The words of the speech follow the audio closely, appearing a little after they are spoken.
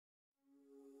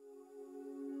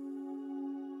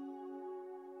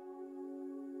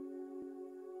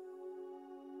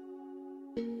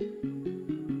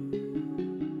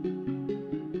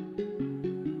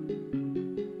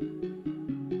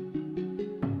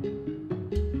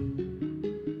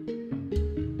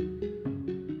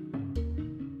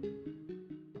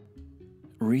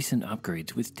Recent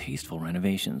upgrades with tasteful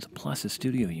renovations plus a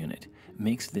studio unit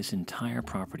makes this entire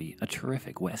property a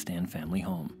terrific West End family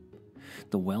home.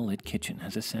 The well-lit kitchen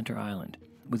has a center island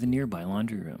with a nearby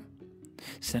laundry room.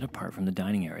 Set apart from the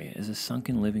dining area is a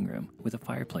sunken living room with a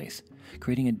fireplace,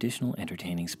 creating additional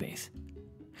entertaining space.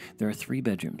 There are 3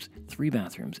 bedrooms, 3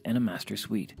 bathrooms, and a master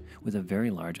suite with a very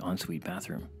large ensuite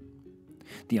bathroom.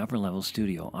 The upper-level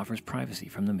studio offers privacy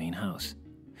from the main house.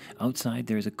 Outside,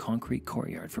 there is a concrete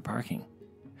courtyard for parking.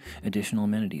 Additional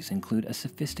amenities include a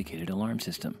sophisticated alarm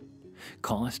system.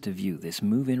 Call us to view this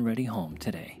move-in ready home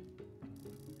today.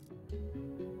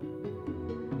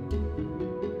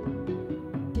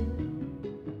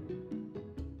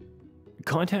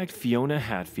 Contact Fiona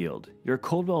Hatfield, your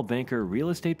Coldwell Banker real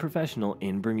estate professional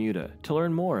in Bermuda, to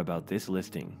learn more about this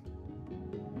listing.